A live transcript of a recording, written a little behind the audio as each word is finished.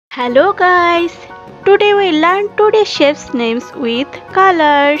Hello guys, today we learn today's shapes names with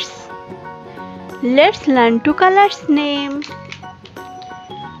colors. Let's learn two colors name.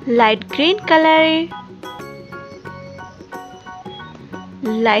 Light green color,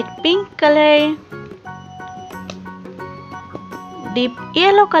 light pink color, deep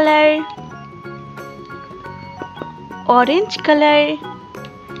yellow color, orange color,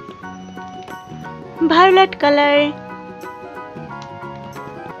 violet color,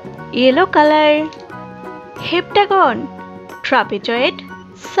 yellow color, heptagon, trapezoid,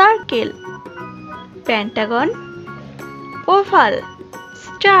 circle, pentagon, oval,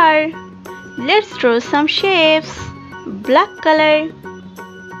 star. Let's draw some shapes. Black color,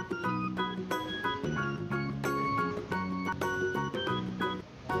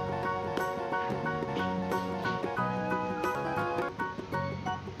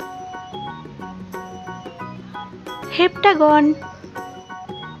 heptagon,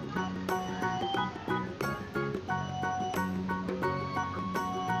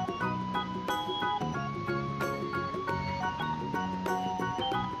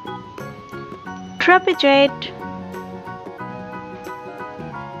 trapezoid,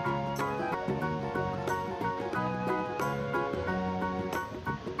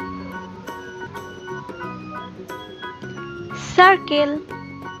 circle,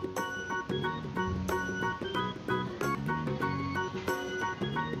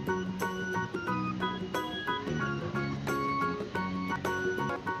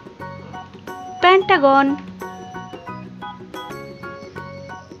 pentagon,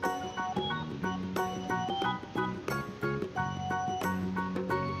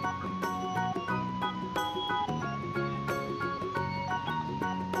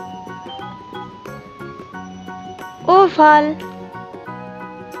 oval,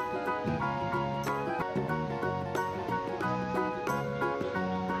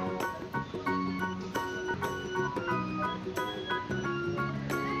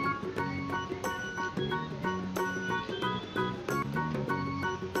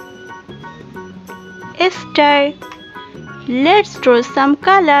 star. Let's draw some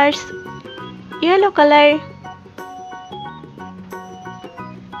colors. Yellow color,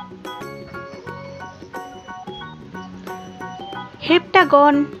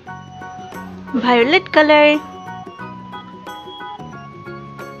 heptagon, violet color,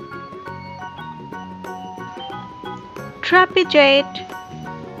 trapezoid,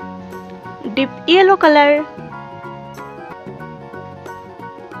 deep yellow color,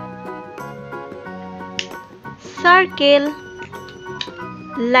 circle,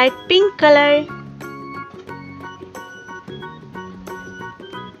 light pink color,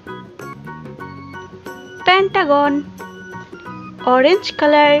 pentagon, orange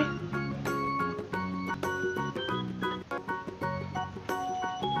color,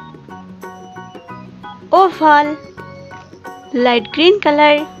 oval, light green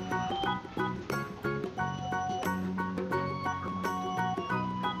color,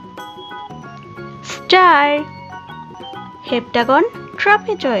 star, heptagon,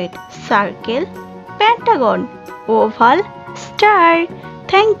 trapezoid, circle, pentagon, oval, star.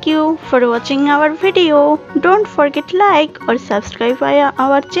 Thank you for watching our video. Don't forget like or subscribe via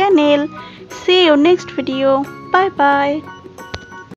our channel. See you next video. Bye bye.